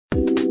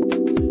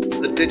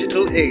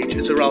digital age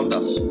is around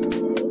us.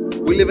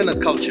 We live in a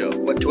culture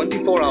where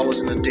 24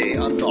 hours in a day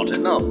are not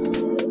enough.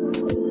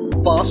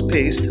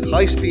 Fast-paced,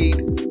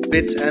 high-speed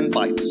bits and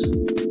bytes.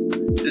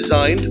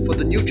 Designed for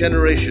the new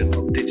generation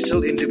of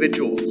digital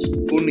individuals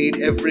who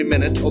need every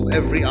minute of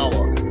every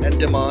hour and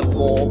demand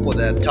more for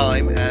their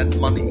time and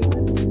money.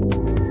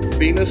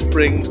 Venus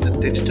brings the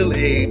digital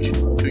age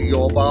to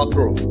your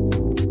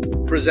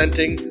bathroom,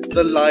 presenting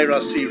the Lyra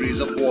series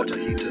of water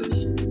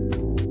heaters.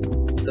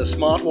 The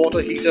smart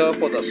water heater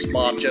for the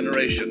smart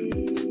generation.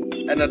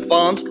 An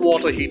advanced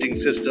water heating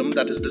system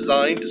that is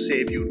designed to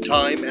save you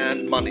time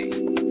and money.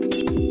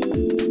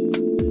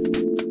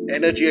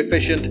 Energy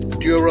efficient,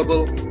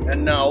 durable,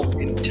 and now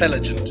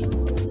intelligent.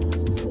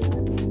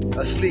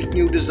 A sleek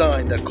new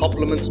design that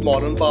complements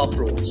modern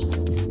bathrooms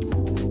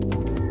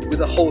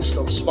with a host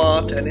of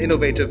smart and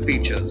innovative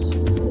features.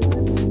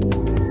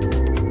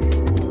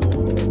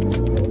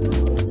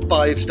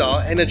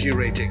 5-star energy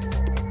rating.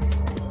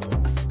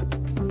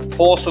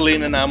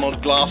 Porcelain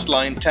enameled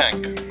glass-lined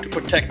tank to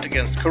protect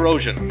against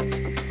corrosion.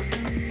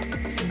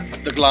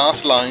 The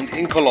glass-lined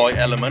incolloy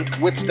element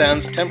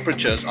withstands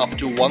temperatures up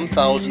to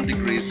 1000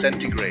 degrees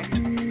centigrade.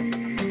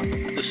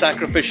 The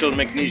sacrificial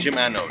magnesium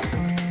anode,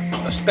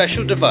 a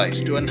special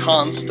device to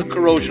enhance the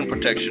corrosion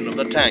protection of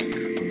the tank.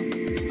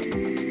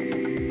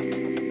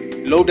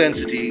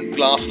 Low-density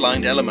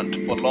glass-lined element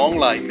for long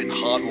life in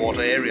hard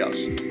water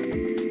areas.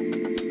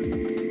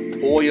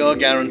 4-year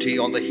guarantee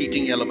on the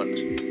heating element.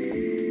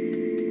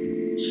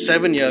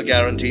 7-year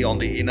guarantee on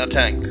the inner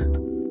tank.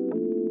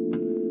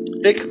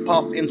 Thick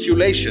puff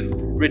insulation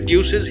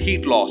reduces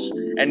heat loss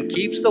and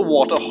keeps the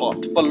water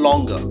hot for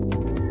longer.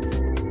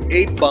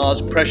 8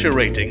 bars pressure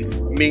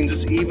rating means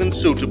it's even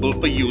suitable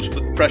for use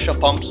with pressure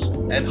pumps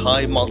and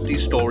high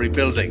multi-story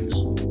buildings.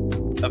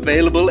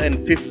 Available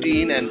in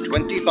 15 and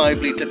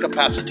 25 litre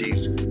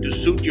capacities to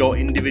suit your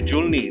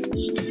individual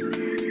needs.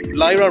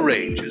 Lyra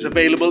range is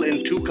available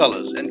in 2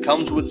 colors and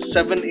comes with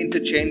 7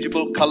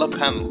 interchangeable color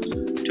panels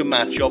to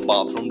match your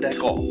bathroom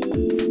decor.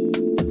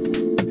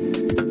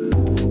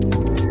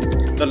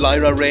 The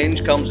Lyra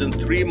range comes in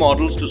 3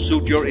 models to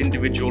suit your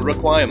individual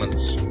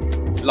requirements.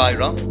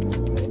 Lyra,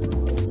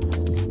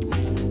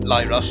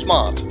 Lyra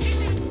Smart,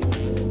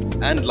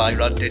 and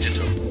Lyra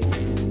Digital.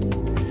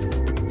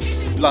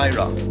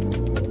 Lyra,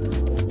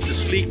 the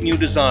sleek new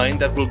design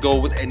that will go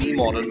with any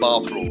modern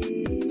bathroom.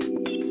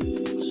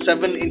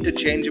 7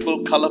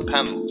 interchangeable color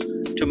panels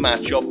to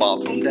match your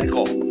bathroom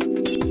decor.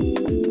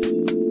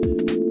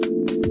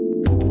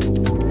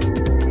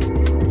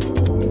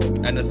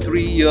 And a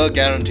 3-year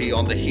guarantee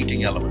on the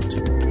heating element.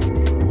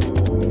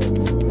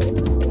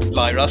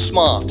 Lyra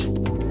Smart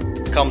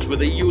comes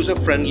with a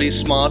user-friendly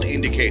smart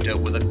indicator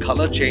with a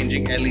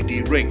color-changing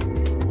LED ring,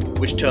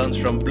 which turns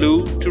from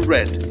blue to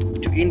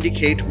red to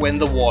indicate when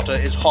the water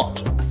is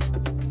hot.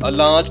 A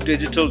large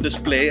digital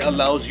display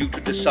allows you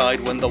to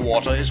decide when the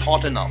water is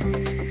hot enough.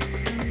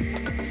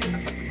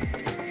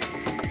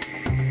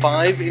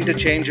 5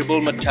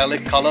 interchangeable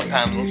metallic color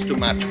panels to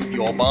match with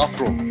your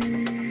bathroom.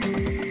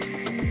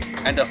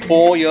 And a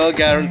 4-year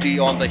guarantee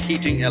on the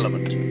heating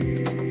element.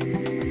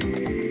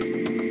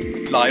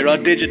 Lyra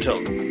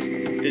Digital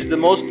is the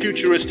most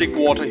futuristic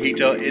water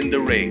heater in the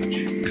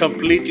range.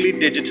 Completely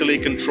digitally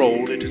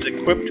controlled, it is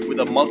equipped with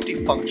a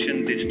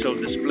multifunction digital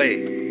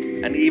display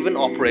and even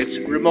operates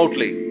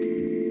remotely.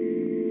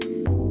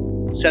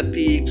 Set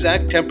the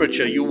exact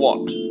temperature you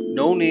want.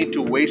 No need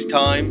to waste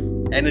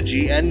time,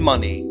 energy and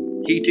money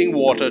heating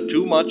water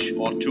too much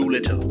or too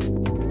little.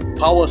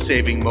 Power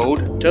saving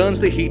mode turns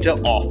the heater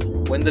off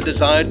when the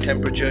desired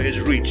temperature is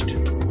reached.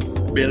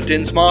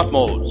 Built-in smart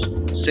modes,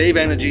 save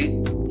energy,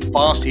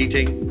 fast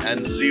heating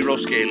and 0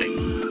 scaling.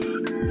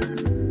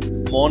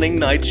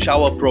 Morning-night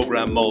shower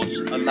program modes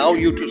allow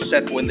you to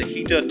set when the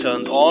heater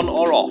turns on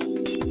or off,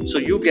 so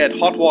you get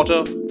hot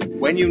water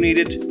when you need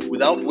it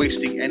without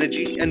wasting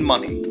energy and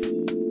money.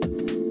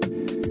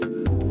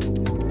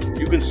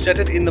 You can set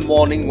it in the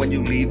morning when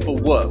you leave for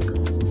work,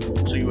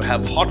 so you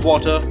have hot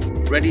water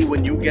ready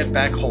when you get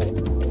back home.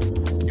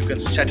 You can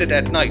set it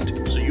at night,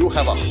 so you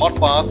have a hot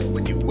bath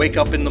when you wake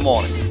up in the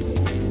morning.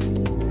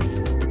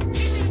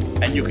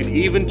 And you can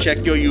even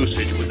check your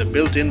usage with a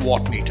built-in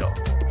watt meter.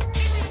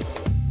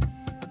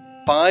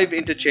 5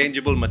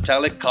 interchangeable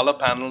metallic color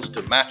panels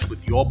to match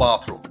with your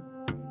bathroom.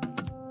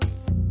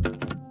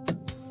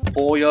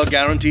 4-year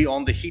guarantee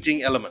on the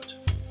heating element.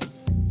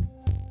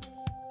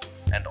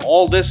 And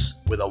all this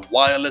with a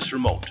wireless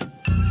remote.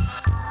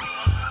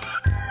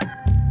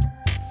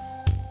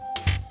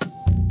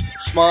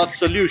 Smart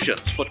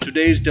solutions for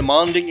today's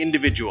demanding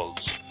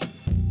individuals.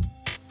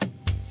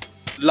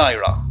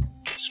 Lyra,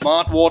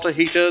 smart water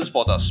heaters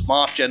for the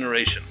smart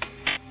generation.